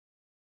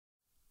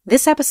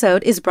This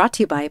episode is brought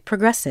to you by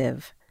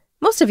Progressive.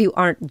 Most of you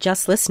aren't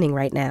just listening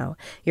right now.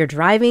 You're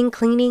driving,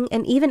 cleaning,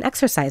 and even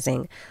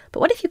exercising. But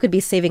what if you could be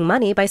saving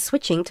money by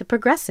switching to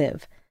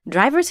Progressive?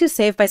 Drivers who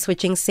save by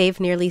switching save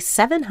nearly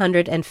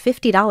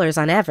 $750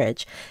 on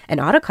average, and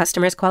auto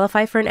customers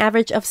qualify for an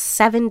average of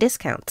 7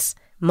 discounts.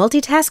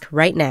 Multitask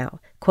right now.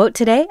 Quote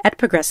today at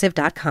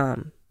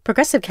Progressive.com.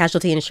 Progressive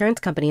Casualty Insurance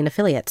Company and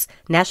Affiliates.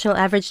 National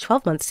average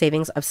 12-month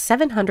savings of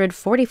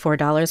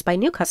 $744 by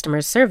new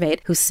customers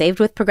surveyed who saved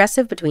with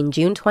Progressive between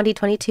June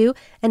 2022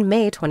 and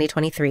May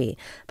 2023.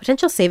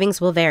 Potential savings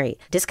will vary.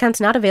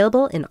 Discounts not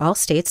available in all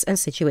states and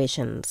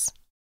situations.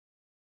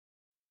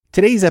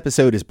 Today's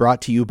episode is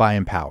brought to you by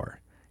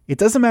Empower. It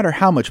doesn't matter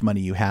how much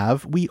money you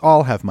have, we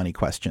all have money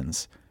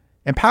questions.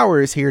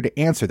 Empower is here to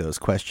answer those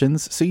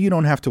questions so you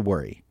don't have to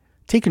worry.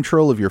 Take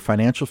control of your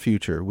financial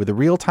future with a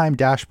real-time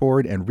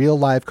dashboard and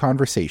real-live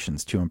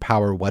conversations to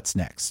empower what's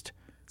next.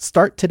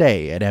 Start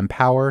today at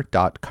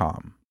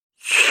empower.com.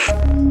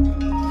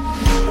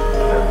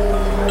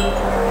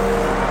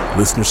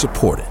 Listener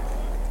supported.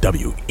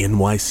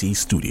 WNYC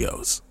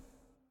Studios.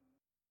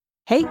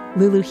 Hey,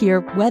 Lulu here.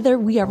 Whether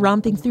we are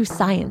romping through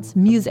science,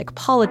 music,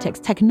 politics,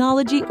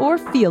 technology, or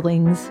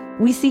feelings,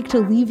 we seek to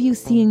leave you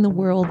seeing the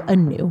world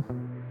anew.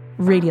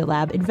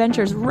 Radiolab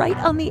adventures right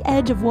on the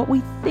edge of what we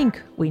think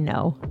we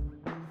know,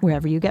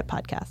 wherever you get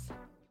podcasts.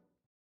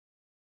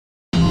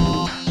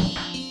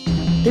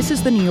 This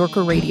is the New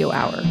Yorker Radio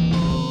Hour,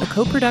 a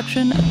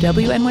co-production of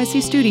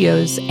WNYC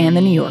Studios and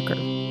The New Yorker.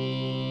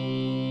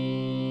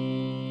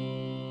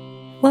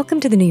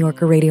 Welcome to the New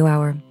Yorker Radio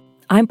Hour.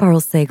 I'm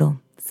Parul Sehgal,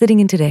 sitting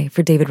in today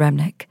for David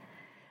Remnick.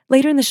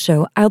 Later in the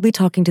show, I'll be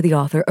talking to the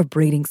author of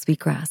Braiding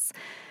Sweetgrass,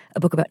 a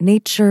book about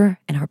nature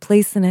and our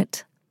place in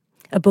it,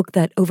 a book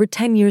that over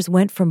 10 years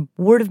went from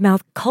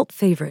word-of-mouth cult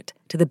favorite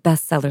to the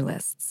bestseller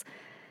lists.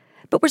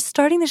 But we're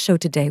starting the show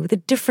today with a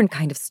different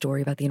kind of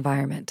story about the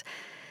environment.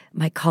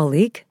 My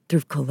colleague,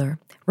 Dhruv Kular,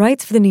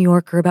 writes for The New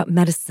Yorker about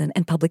medicine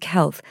and public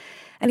health,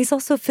 and he's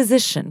also a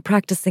physician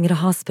practicing at a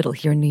hospital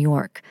here in New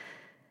York.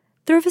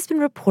 Dhruv has been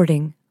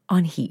reporting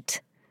on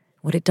heat,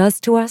 what it does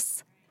to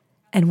us,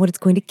 and what it's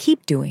going to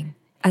keep doing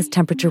as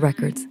temperature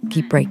records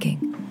keep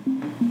breaking.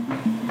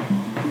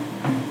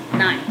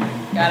 9.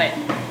 Got it.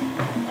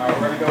 All right,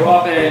 we're going to go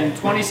up in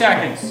 20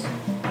 seconds.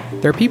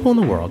 There are people in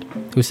the world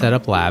who set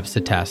up labs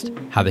to test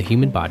how the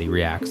human body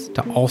reacts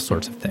to all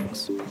sorts of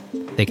things.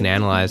 They can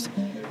analyze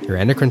your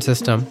endocrine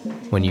system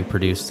when you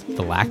produce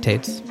the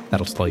lactates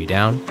that'll slow you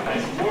down.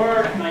 Nice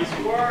work, nice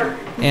work.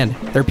 And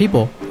there are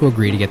people who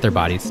agree to get their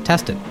bodies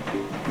tested,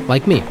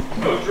 like me. Let's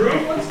go,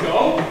 Dhruv, let's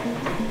go.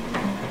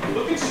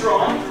 Looking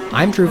strong.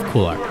 I'm Dhruv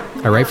Kular.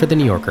 I write for The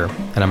New Yorker,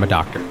 and I'm a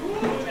doctor.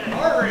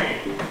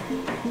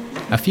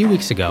 A few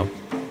weeks ago,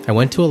 I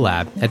went to a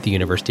lab at the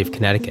University of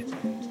Connecticut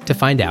to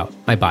find out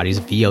my body's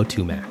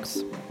VO2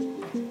 max,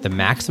 the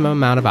maximum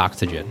amount of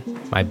oxygen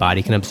my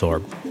body can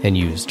absorb and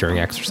use during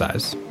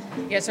exercise.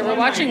 Yeah, so we're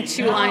watching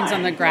 2 lines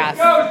on the graph,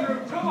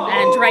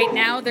 and right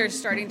now they're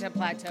starting to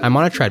plateau. I'm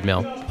on a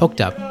treadmill hooked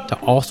up to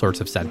all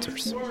sorts of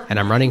sensors, and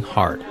I'm running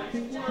hard.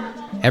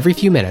 Every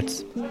few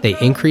minutes, they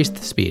increase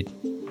the speed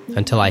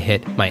until I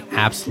hit my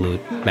absolute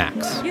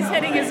max. He's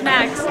hitting his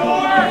max. 4,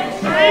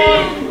 3,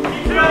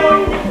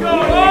 2,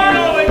 go!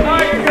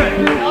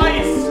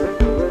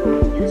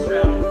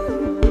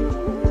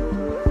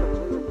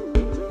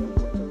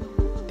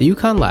 The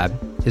UConn lab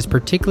is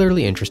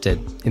particularly interested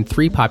in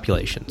 3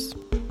 populations: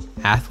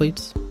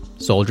 athletes,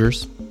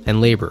 soldiers, and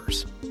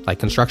laborers, like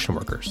construction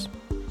workers.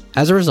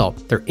 As a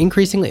result, they're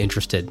increasingly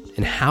interested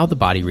in how the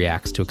body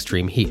reacts to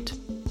extreme heat.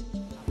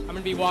 I'm going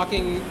to be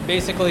walking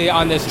basically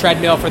on this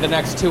treadmill for the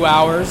next 2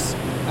 hours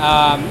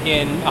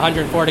in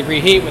 104-degree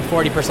heat with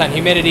 40%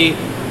 humidity.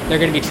 They're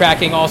going to be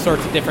tracking all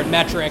sorts of different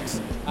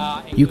metrics.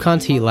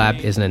 UConn's heat lab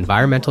is an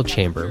environmental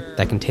chamber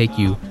that can take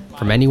you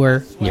from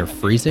anywhere near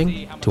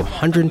freezing to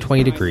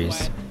 120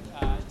 degrees.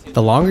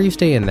 The longer you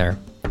stay in there,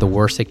 the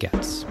worse it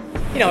gets.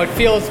 You know, it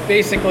feels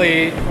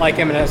basically like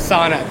I'm in a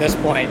sauna at this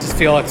point. Just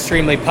feel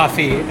extremely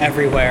puffy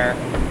everywhere.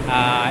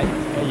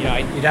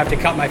 You'd have to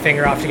cut my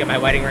finger off to get my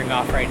wedding ring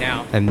off right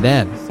now. And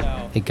then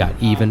it got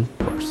even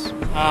worse.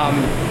 I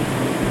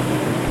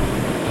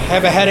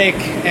have a headache,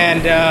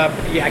 and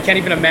I can't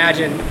even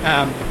imagine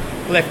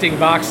lifting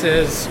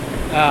boxes,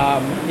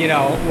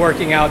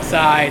 working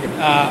outside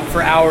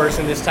for hours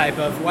in this type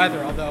of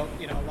weather, although,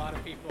 a lot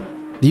of people...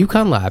 The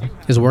UConn lab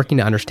is working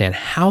to understand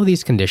how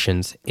these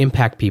conditions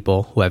impact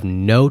people who have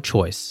no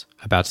choice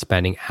about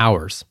spending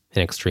hours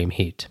in extreme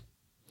heat.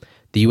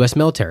 The U.S.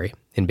 military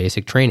in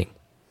basic training,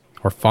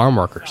 or farm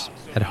workers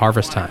at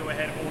harvest time. Go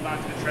ahead, hold on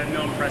to the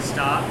treadmill and press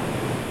stop.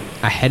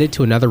 I headed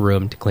to another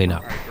room to clean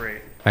up.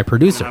 My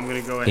producer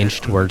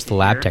inched towards the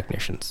lab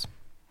technicians.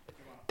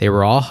 They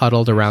were all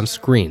huddled around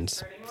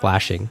screens,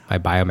 flashing my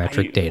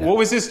biometric data. What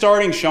was his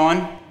starting,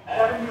 Sean?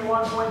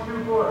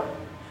 71.24.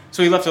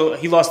 So he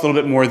lost a little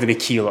bit more than a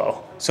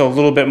kilo. So a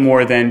little bit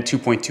more than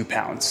 2.2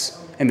 pounds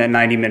in that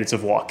 90 minutes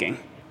of walking.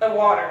 Of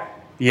water.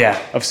 Yeah,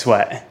 of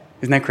sweat.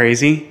 Isn't that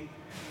crazy?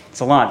 It's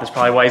a lot. That's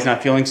probably why he's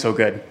not feeling so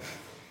good.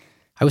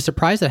 I was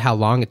surprised at how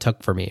long it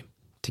took for me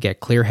to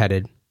get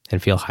clear-headed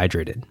and feel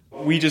hydrated.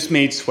 We just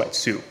made sweat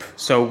soup.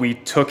 So we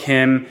took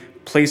him,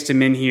 placed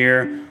him in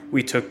here.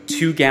 We took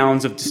 2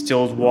 gallons of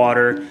distilled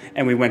water,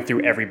 and we went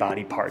through every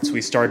body part. So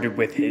we started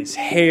with his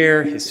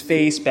hair, his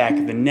face, back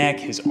of the neck,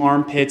 his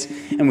armpits,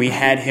 and we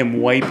had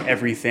him wipe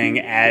everything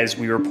as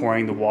we were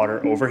pouring the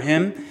water over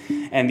him.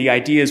 And the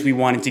idea is we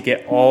wanted to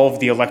get all of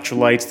the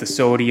electrolytes, the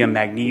sodium,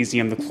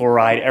 magnesium, the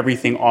chloride,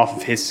 everything off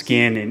of his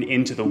skin and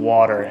into the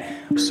water.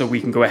 So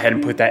we can go ahead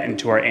and put that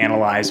into our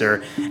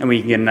analyzer, and we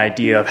can get an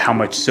idea of how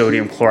much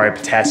sodium, chloride,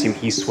 potassium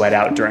he sweat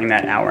out during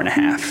that hour and a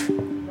half.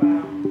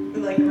 Wow.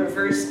 Like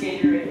reverse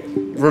Gatorade.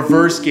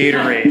 Reverse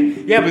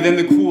Gatorade. Yeah, but then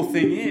the cool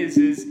thing is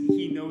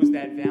he knows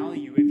that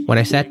value. When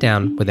I sat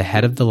down with the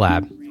head of the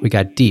lab, we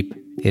got deep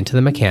into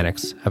the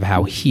mechanics of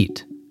how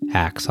heat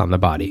acts on the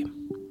body.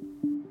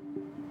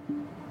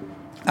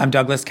 I'm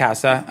Douglas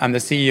Casa. I'm the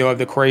CEO of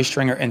the Corey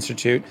Stringer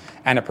Institute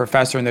and a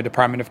professor in the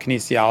Department of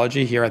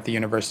Kinesiology here at the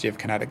University of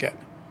Connecticut.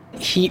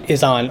 Heat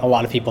is on a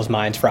lot of people's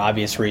minds for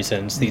obvious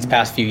reasons. These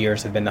past few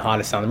years have been the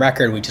hottest on the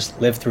record. We just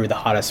lived through the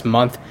hottest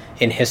month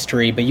in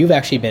history, but you've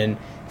actually been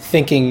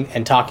thinking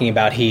and talking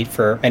about heat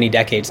for many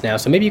decades now.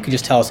 So maybe you could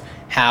just tell us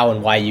how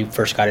and why you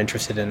first got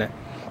interested in it.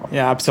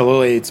 Yeah,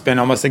 absolutely. It's been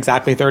almost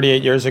exactly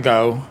 38 years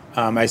ago.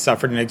 I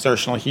suffered an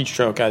exertional heat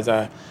stroke as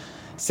a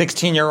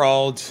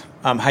 16-year-old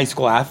high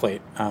school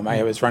athlete.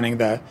 I was running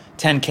the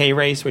 10K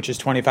race, which is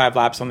 25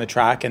 laps on the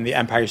track, and the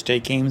Empire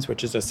State Games,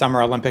 which is a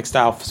summer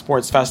Olympic-style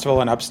sports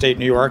festival in upstate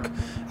New York.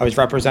 I was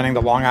representing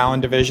the Long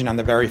Island division on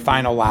the very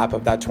final lap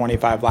of that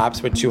 25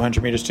 laps with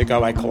 200 meters to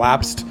go. I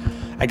collapsed.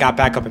 I got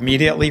back up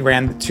immediately,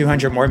 ran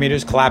 200 more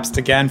meters, collapsed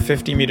again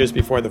 50 meters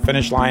before the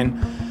finish line,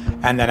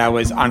 and then I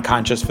was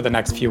unconscious for the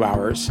next few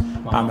hours.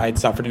 Wow. I had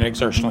suffered an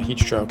exertional heat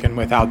stroke, and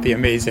without the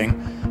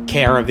amazing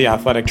care of the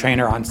athletic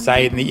trainer on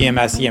site and the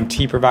EMS,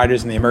 EMT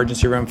providers and the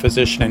emergency room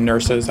physician and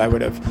nurses, I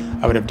would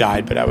have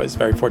died, but I was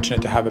very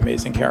fortunate to have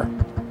amazing care.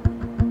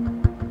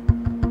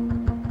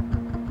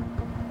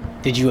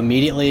 Did you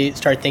immediately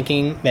start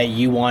thinking that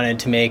you wanted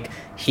to make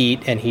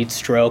heat and heat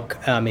stroke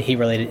and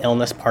heat-related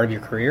illness part of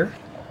your career?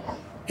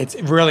 It's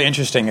really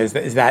interesting is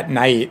that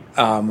night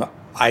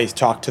I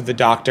talked to the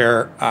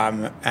doctor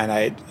and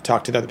I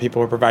talked to the other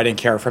people who were providing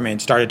care for me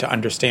and started to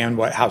understand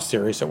how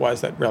serious it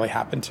was that really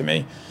happened to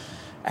me.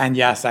 And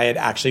yes, I had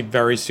actually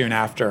very soon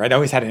after, I'd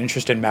always had an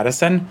interest in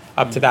medicine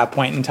up to that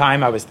point in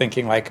time. I was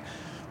thinking like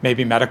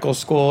maybe medical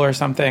school or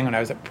something. When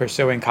I was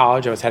pursuing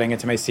college, I was heading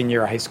into my senior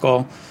year of high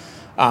school.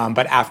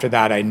 But after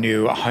that, I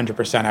knew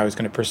 100% I was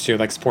going to pursue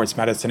like sports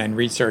medicine and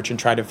research and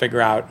try to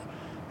figure out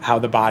how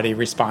the body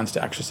responds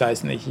to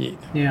exercise in the heat.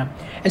 Yeah.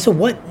 And so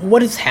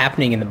what is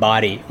happening in the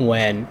body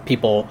when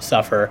people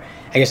suffer?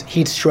 I guess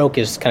heat stroke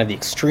is kind of the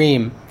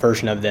extreme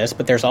version of this,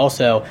 but there's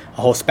also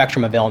a whole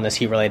spectrum of illness,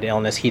 heat-related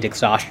illness, heat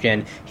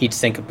exhaustion, heat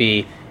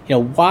syncope.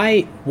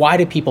 Why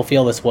do people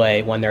feel this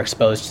way when they're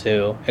exposed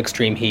to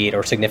extreme heat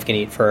or significant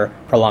heat for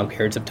prolonged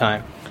periods of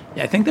time?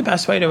 Yeah, I think the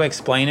best way to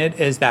explain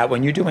it is that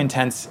when you do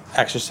intense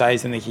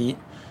exercise in the heat,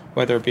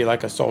 whether it be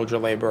like a soldier,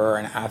 laborer, or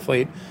an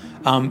athlete,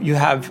 you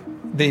have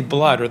the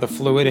blood or the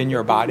fluid in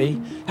your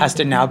body has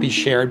to now be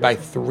shared by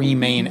 3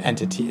 main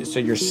entities. So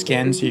your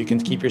skin, so you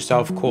can keep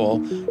yourself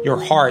cool, your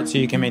heart, so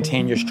you can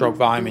maintain your stroke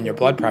volume and your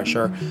blood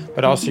pressure,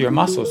 but also your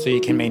muscles, so you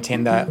can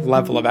maintain that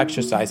level of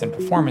exercise and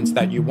performance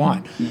that you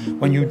want.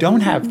 When you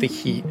don't have the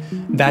heat,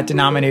 that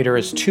denominator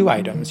is 2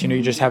 items.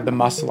 You just have the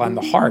muscle and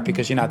the heart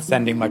because you're not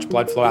sending much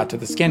blood flow out to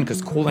the skin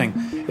because cooling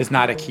is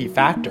not a key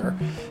factor.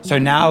 So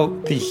now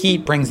the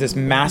heat brings this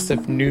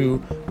massive new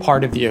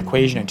part of the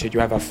equation into it. You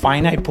have a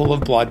finite pool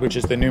of blood, which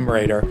is the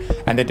numerator,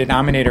 and the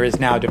denominator is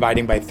now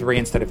dividing by 3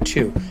 instead of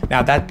 2.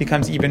 Now that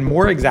becomes even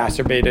more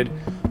exacerbated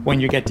when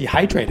you get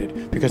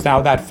dehydrated, because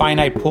now that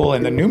finite pool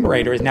in the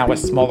numerator is now a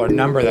smaller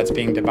number that's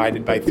being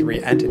divided by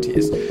 3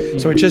 entities.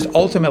 So it's just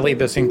ultimately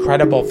this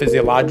incredible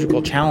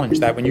physiological challenge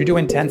that when you do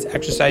intense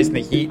exercise in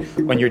the heat,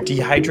 when you're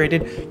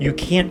dehydrated, you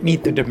can't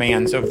meet the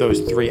demands of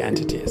those 3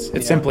 entities.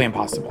 It's simply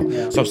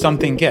impossible. So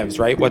something gives,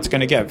 right? What's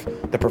going to give?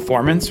 The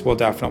performance will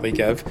definitely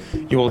give.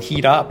 You will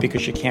heat up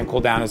because you can't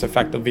cool down as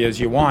effectively as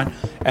you want.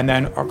 And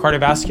then our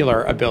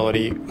cardiovascular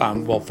ability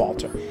will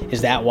falter.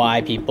 Is that why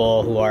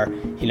people who are,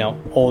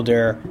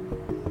 older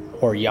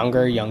or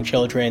younger, young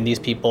children, these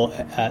people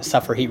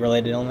suffer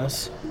heat-related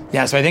illness?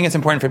 Yeah, so I think it's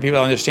important for people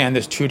to understand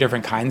there's 2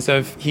 different kinds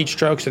of heat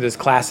stroke. So there's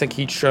classic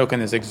heat stroke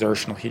and there's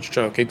exertional heat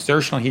stroke.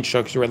 Exertional heat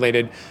stroke is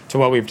related to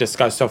what we've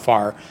discussed so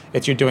far.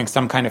 It's you're doing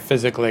some kind of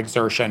physical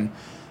exertion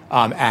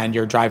and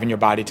you're driving your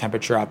body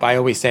temperature up. I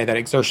always say that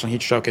exertional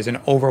heat stroke is an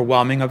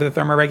overwhelming of the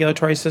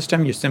thermoregulatory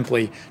system. You're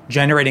simply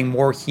generating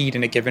more heat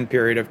in a given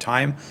period of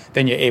time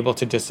than you're able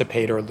to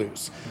dissipate or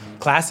lose.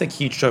 Classic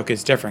heat stroke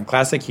is different.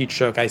 Classic heat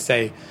stroke, I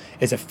say,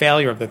 is a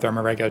failure of the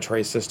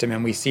thermoregulatory system,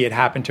 and we see it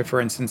happen to,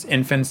 for instance,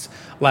 infants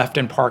left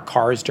in parked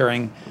cars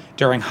during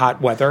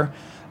hot weather,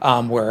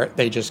 where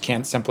they just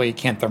can't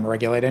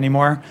thermoregulate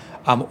anymore,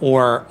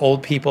 or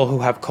old people who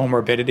have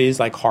comorbidities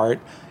like heart,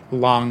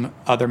 lung,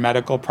 other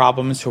medical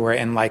problems who are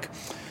in like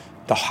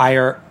the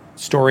higher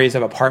stories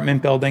of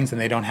apartment buildings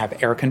and they don't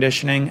have air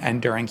conditioning.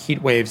 And during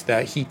heat waves,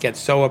 the heat gets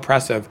so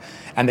oppressive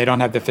and they don't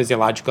have the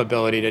physiological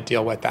ability to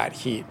deal with that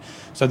heat.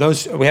 So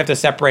we have to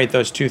separate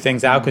those two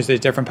things out because there's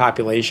different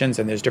populations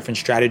and there's different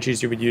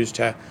strategies you would use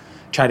to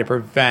try to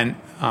prevent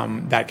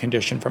that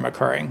condition from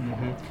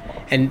occurring.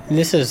 And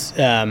this is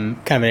kind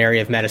of an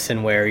area of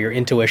medicine where your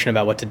intuition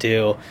about what to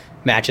do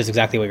matches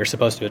exactly what you're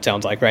supposed to, it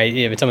sounds like, right?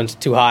 If someone's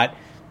too hot,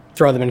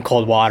 throw them in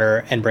cold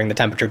water and bring the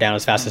temperature down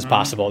as fast as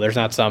possible. There's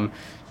not some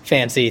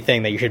fancy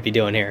thing that you should be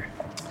doing here.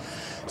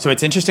 So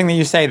it's interesting that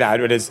you say that.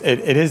 It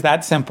is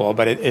that simple,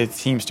 but it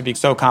seems to be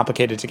so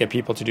complicated to get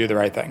people to do the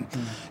right thing.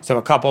 So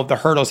a couple of the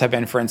hurdles have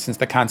been, for instance,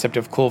 the concept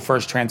of cool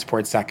first,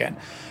 transport second.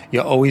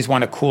 You always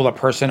want to cool a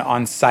person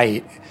on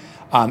site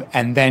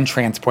and then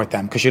transport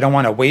them because you don't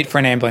want to wait for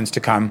an ambulance to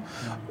come,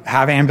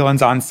 have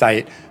ambulance on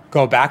site,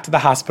 go back to the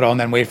hospital, and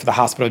then wait for the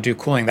hospital to do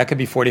cooling. That could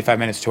be 45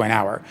 minutes to an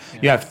hour. Yeah.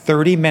 You have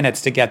 30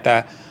 minutes to get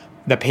the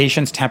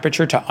patient's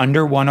temperature to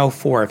under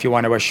 104 if you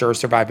want to assure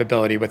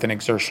survivability with an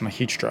exertional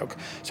heat stroke.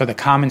 So the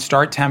common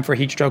start temp for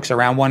heat strokes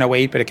around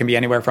 108, but it can be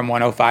anywhere from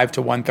 105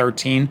 to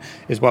 113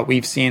 is what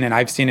we've seen and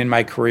I've seen in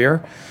my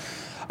career.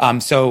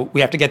 So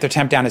we have to get their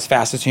temp down as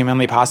fast as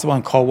humanly possible,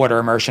 and cold water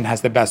immersion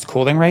has the best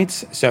cooling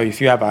rates. So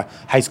if you have a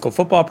high school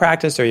football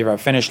practice or you have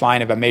a finish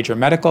line of a major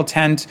medical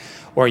tent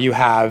or you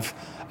have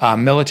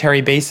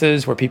military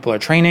bases where people are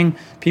training,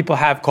 people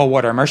have cold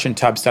water immersion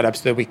tubs set up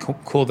so that we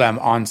cool them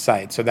on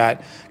site. So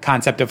that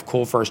concept of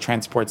cool first,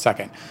 transport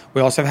second.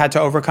 We also have had to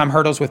overcome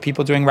hurdles with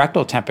people doing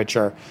rectal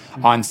temperature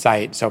on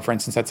site. So for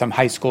instance, at some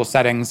high school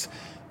settings,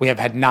 we have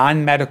had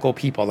non-medical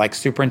people like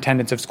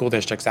superintendents of school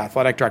districts,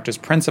 athletic directors,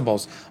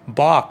 principals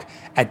balk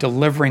at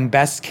delivering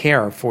best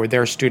care for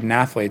their student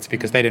athletes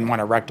because they didn't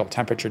want a rectal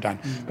temperature done.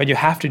 But you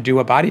have to do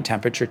a body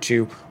temperature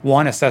to,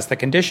 one, assess the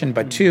condition,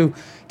 but two,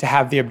 to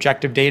have the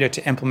objective data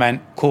to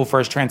implement cool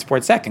first,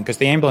 transport second, because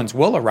the ambulance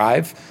will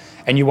arrive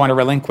and you want to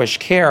relinquish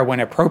care when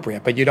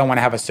appropriate, but you don't want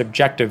to have a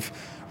subjective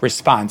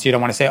response. You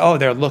don't want to say, oh,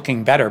 they're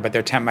looking better, but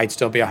their temp might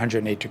still be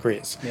 108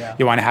 degrees. Yeah.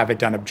 You want to have it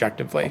done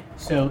objectively.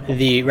 So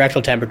the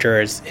rectal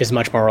temperature is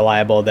much more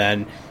reliable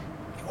than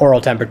oral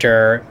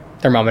temperature,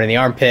 thermometer in the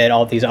armpit,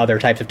 all these other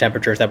types of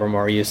temperatures that we're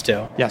more used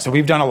to. Yeah, so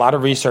we've done a lot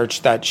of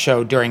research that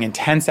showed during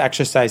intense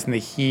exercise in the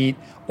heat,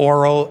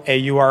 oral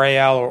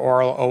AURAL or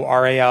oral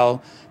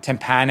ORAL,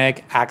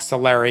 tympanic,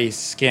 axillary,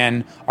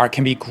 skin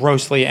can be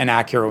grossly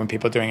inaccurate when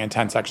people are doing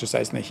intense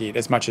exercise in the heat,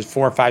 as much as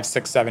 4, 5,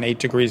 6, 7, 8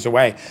 degrees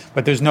away.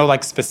 But there's no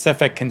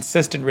specific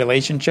consistent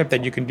relationship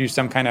that you can do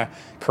some kind of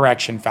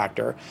correction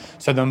factor.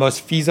 So the most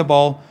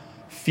feasible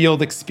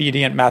field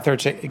expedient method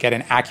to get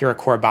an accurate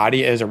core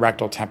body is a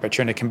rectal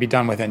temperature, and it can be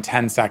done within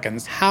 10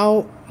 seconds.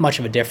 How much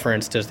of a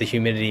difference does the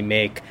humidity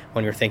make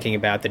when you're thinking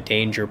about the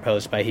danger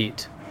posed by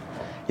heat?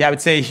 Yeah, I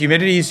would say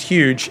humidity is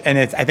huge, and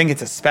I think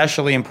it's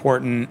especially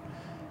important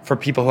for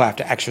people who have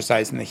to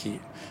exercise in the heat,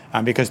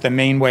 because the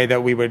main way that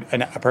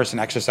a person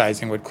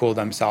exercising would cool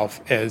themselves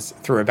is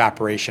through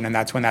evaporation, and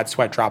that's when that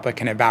sweat droplet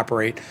can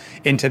evaporate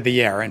into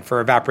the air. And for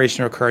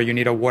evaporation to occur, you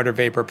need a water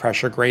vapor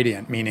pressure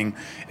gradient, meaning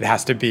it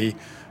has to be,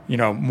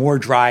 more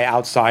dry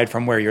outside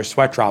from where your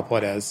sweat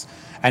droplet is.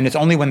 And it's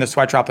only when the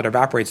sweat droplet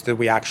evaporates that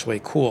we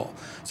actually cool.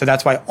 So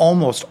that's why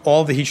almost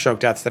all the heat stroke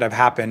deaths that have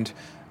happened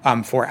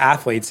for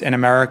athletes in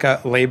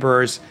America,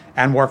 laborers,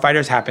 and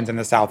warfighters happens in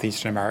the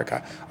southeastern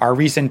America. Our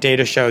recent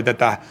data showed that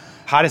the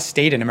hottest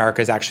state in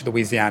America is actually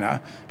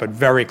Louisiana, but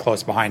very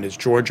close behind is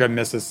Georgia,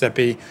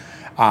 Mississippi,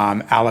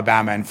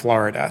 Alabama, and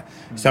Florida.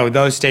 So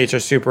those states are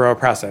super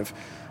oppressive.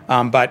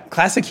 But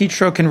classic heat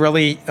stroke can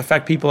really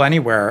affect people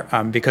anywhere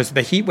because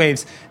the heat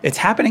waves, it's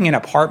happening in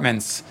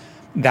apartments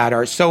that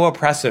are so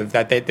oppressive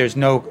that there's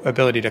no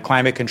ability to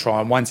climate control.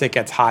 And once it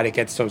gets hot, it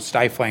gets so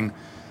stifling.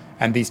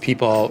 And these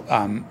people,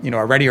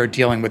 already are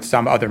dealing with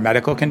some other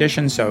medical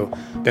conditions, so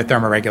the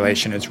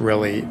thermoregulation is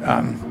really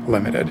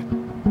limited.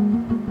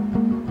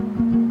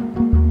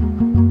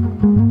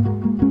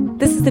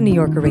 This is the New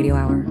Yorker Radio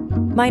Hour.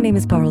 My name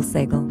is Parul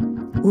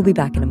Sehgal. We'll be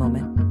back in a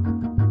moment.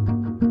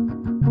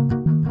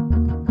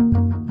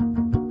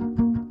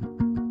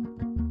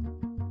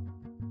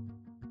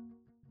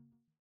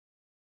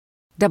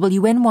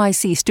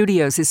 WNYC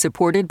Studios is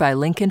supported by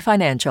Lincoln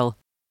Financial.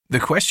 The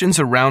questions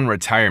around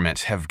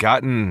retirement have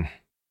gotten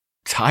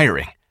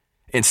tiring.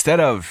 Instead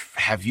of,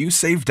 have you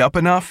saved up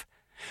enough?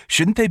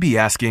 Shouldn't they be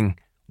asking,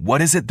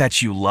 what is it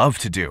that you love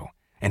to do?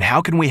 And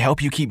how can we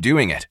help you keep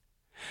doing it?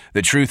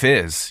 The truth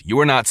is,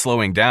 you're not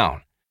slowing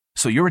down.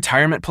 So your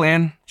retirement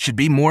plan should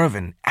be more of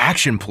an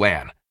action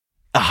plan,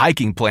 a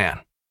hiking plan,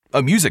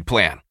 a music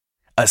plan,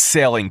 a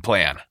sailing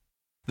plan.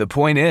 The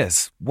point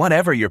is,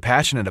 whatever you're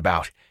passionate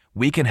about,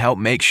 we can help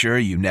make sure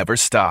you never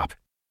stop.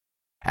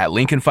 At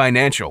Lincoln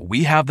Financial,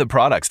 we have the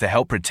products to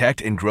help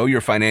protect and grow your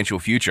financial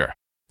future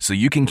so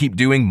you can keep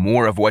doing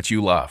more of what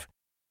you love.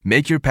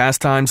 Make your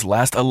pastimes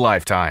last a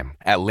lifetime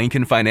at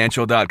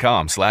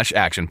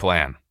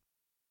lincolnfinancial.com/actionplan.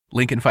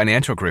 Lincoln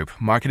Financial Group,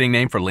 marketing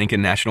name for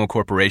Lincoln National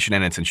Corporation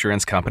and its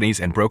insurance companies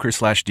and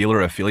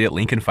broker/dealer affiliate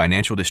Lincoln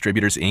Financial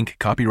Distributors, Inc.,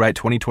 copyright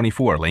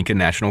 2024, Lincoln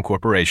National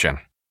Corporation.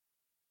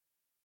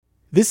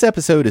 This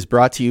episode is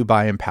brought to you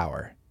by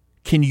Empower.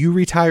 Can you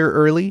retire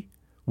early?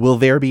 Will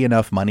there be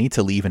enough money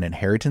to leave an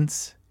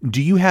inheritance?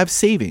 Do you have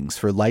savings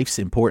for life's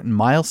important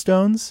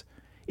milestones?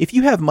 If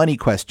you have money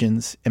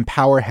questions,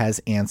 Empower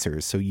has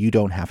answers so you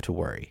don't have to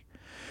worry.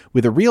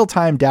 With a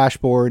real-time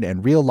dashboard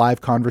and real live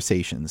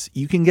conversations,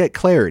 you can get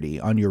clarity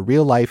on your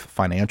real-life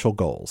financial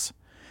goals.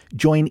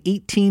 Join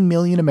 18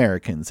 million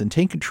Americans and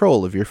take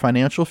control of your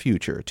financial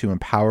future to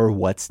empower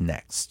what's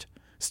next.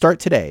 Start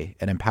today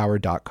at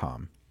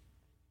empower.com.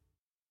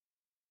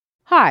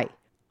 Hi,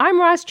 I'm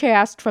Roz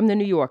Chast from The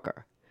New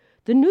Yorker.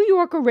 The New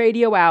Yorker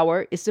Radio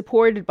Hour is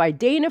supported by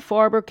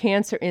Dana-Farber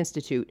Cancer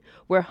Institute,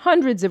 where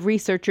hundreds of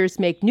researchers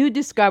make new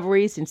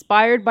discoveries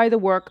inspired by the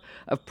work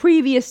of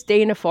previous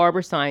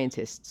Dana-Farber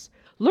scientists.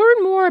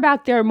 Learn more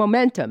about their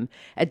momentum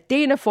at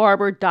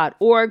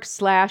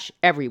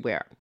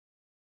danafarber.org/everywhere.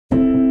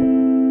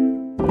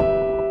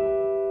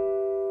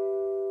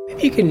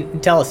 Maybe you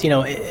can tell us,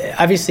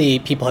 obviously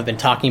people have been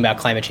talking about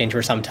climate change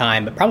for some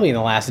time, but probably in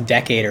the last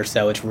decade or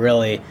so, it's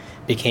really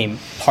became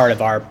part of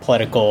our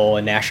political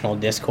and national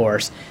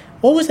discourse.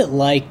 What was it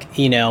like,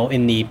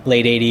 in the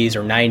late 80s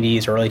or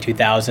 90s or early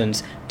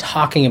 2000s,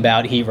 talking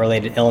about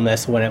heat-related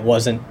illness when it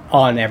wasn't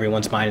on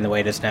everyone's mind in the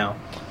way it is now?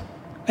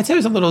 I'd say it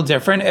was a little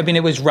different. I mean,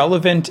 it was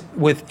relevant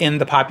within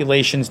the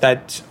populations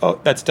that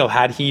still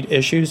had heat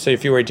issues. So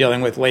if you were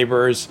dealing with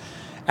laborers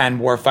and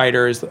war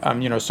fighters,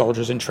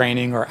 soldiers in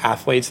training or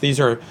athletes,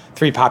 these are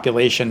three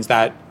populations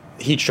that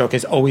heat stroke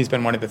has always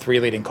been one of the three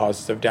leading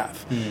causes of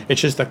death. It's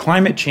just the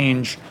climate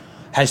change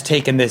has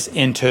taken this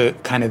into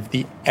kind of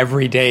the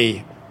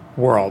everyday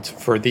world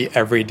for the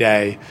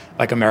everyday,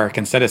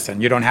 American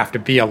citizen. You don't have to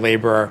be a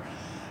laborer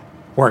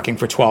working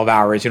for 12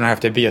 hours. You don't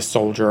have to be a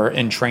soldier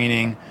in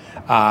training,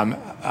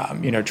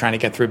 trying to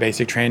get through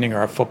basic training,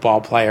 or a football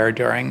player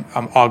during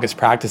August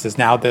practices.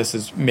 Now this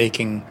is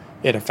making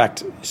it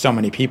affect so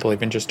many people,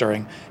 even just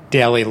during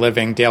daily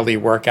living, daily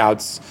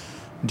workouts,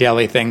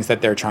 daily things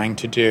that they're trying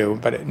to do,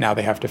 but now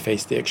they have to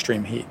face the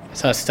extreme heat. I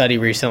saw a study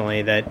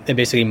recently that it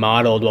basically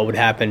modeled what would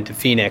happen to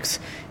Phoenix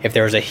if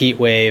there was a heat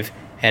wave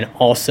and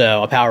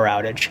also a power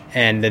outage.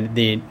 And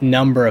the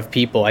number of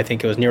people, I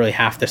think it was nearly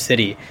half the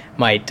city,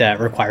 might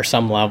require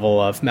some level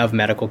of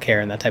medical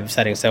care in that type of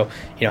setting. So,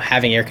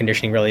 having air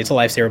conditioning really is a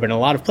lifesaver. But in a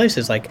lot of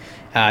places like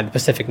the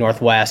Pacific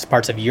Northwest,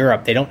 parts of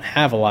Europe, they don't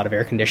have a lot of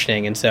air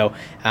conditioning. And so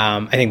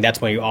I think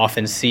that's when you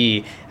often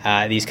see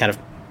these kind of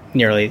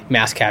nearly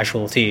mass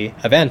casualty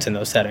events in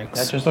those settings.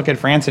 Yeah, just look at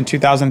France in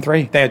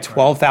 2003. They had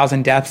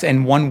 12,000 deaths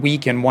in 1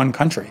 week in one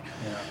country.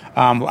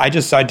 I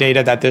just saw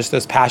data that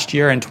this past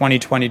year in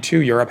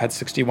 2022, Europe had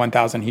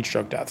 61,000 heat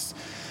stroke deaths,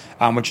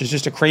 which is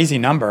just a crazy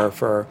number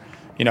for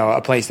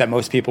a place that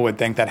most people would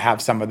think that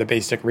have some of the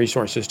basic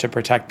resources to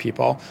protect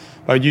people.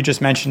 But you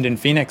just mentioned in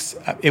Phoenix,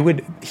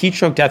 heat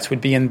stroke deaths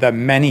would be in the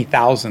many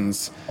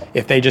thousands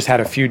if they just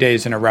had a few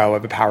days in a row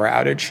of a power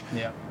outage.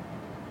 Yeah.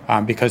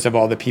 Because of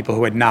all the people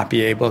who would not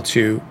be able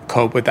to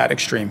cope with that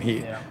extreme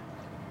heat. Yeah.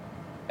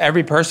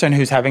 Every person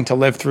who's having to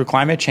live through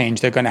climate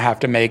change, they're going to have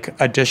to make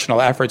additional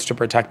efforts to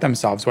protect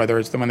themselves, whether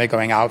it's when they're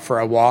going out for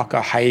a walk,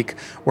 a hike,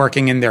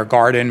 working in their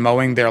garden,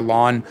 mowing their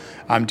lawn,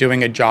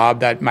 doing a job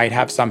that might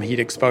have some heat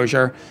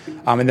exposure.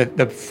 And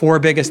the four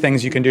biggest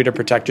things you can do to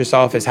protect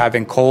yourself is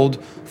having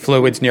cold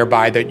fluids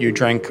nearby that you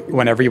drink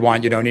whenever you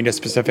want. You don't need a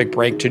specific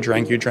break to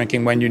drink. You're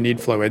drinking when you need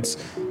fluids.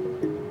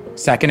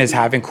 Second is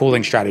having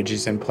cooling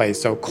strategies in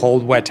place. So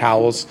cold, wet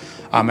towels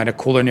and a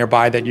cooler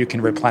nearby that you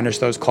can replenish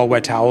those cold,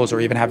 wet towels, or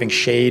even having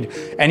shade,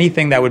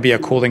 anything that would be a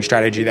cooling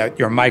strategy that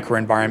your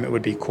microenvironment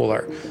would be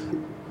cooler.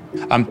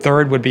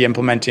 Third would be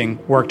implementing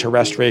work to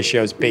rest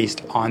ratios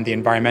based on the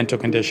environmental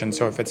conditions.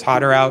 So if it's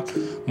hotter out,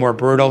 more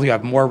brutal, you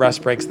have more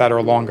rest breaks that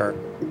are longer.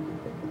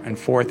 And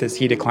fourth is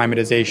heat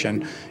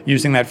acclimatization,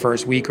 using that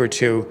first week or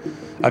two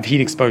of heat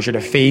exposure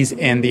to phase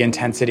in the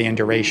intensity and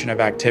duration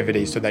of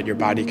activity so that your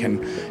body can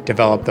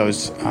develop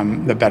those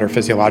the better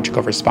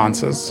physiological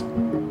responses.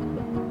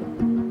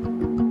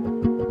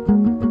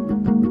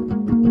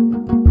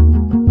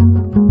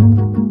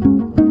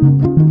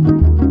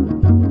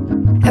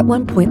 At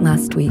one point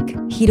last week,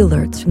 heat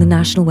alerts from the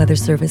National Weather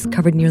Service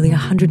covered nearly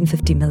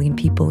 150 million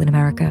people in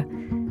America.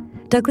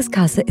 Douglas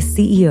Casa is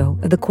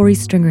CEO of the Corey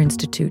Stringer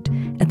Institute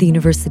at the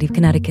University of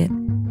Connecticut.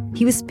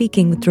 He was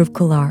speaking with Dhruv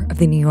Kolar of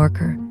The New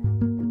Yorker.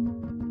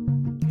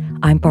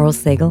 I'm Parul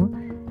Sehgal.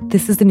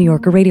 This is The New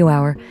Yorker Radio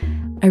Hour.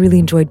 I really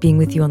enjoyed being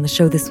with you on the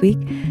show this week.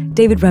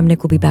 David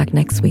Remnick will be back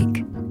next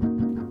week.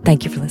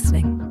 Thank you for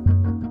listening.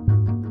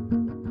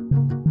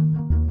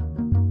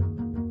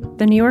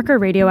 The New Yorker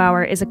Radio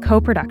Hour is a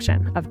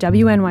co-production of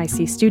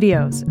WNYC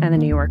Studios and The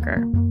New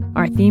Yorker.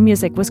 Our theme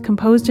music was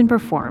composed and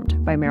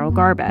performed by Meryl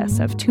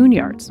Garbes of Tune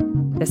Yards.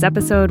 This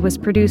episode was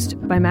produced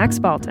by Max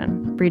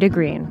Balton, Brita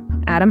Green,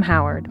 Adam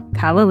Howard,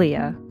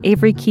 Kalalia,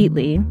 Avery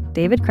Keatley,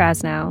 David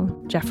Krasnow,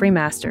 Jeffrey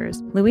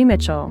Masters, Louis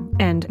Mitchell,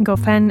 and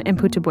Gofen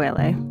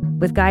Mputubuele,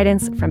 with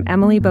guidance from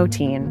Emily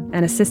Botine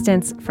and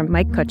assistance from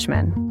Mike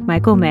Kutchman,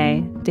 Michael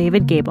May,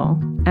 David Gable,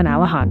 and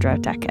Alejandra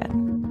Deckett.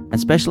 And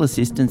special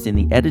assistance in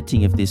the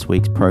editing of this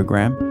week's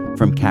program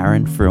from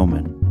Karen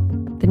Frillman.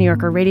 The New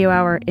Yorker Radio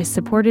Hour is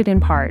supported in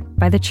part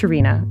by the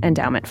Chirina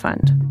Endowment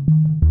Fund.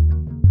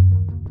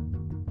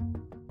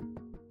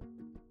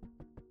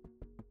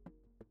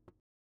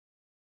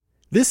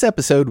 This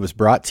episode was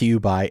brought to you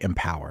by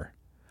Empower.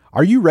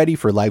 Are you ready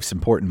for life's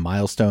important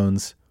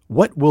milestones?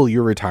 What will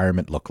your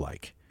retirement look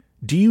like?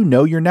 Do you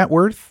know your net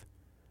worth?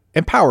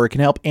 Empower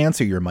can help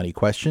answer your money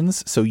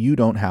questions so you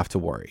don't have to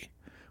worry.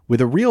 With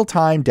a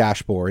real-time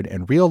dashboard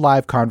and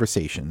real-live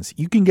conversations,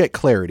 you can get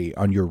clarity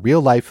on your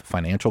real-life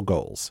financial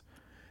goals.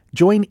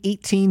 Join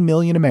 18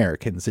 million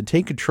Americans and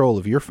take control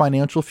of your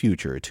financial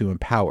future to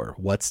empower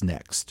what's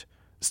next.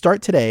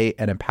 Start today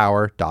at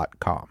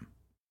empower.com.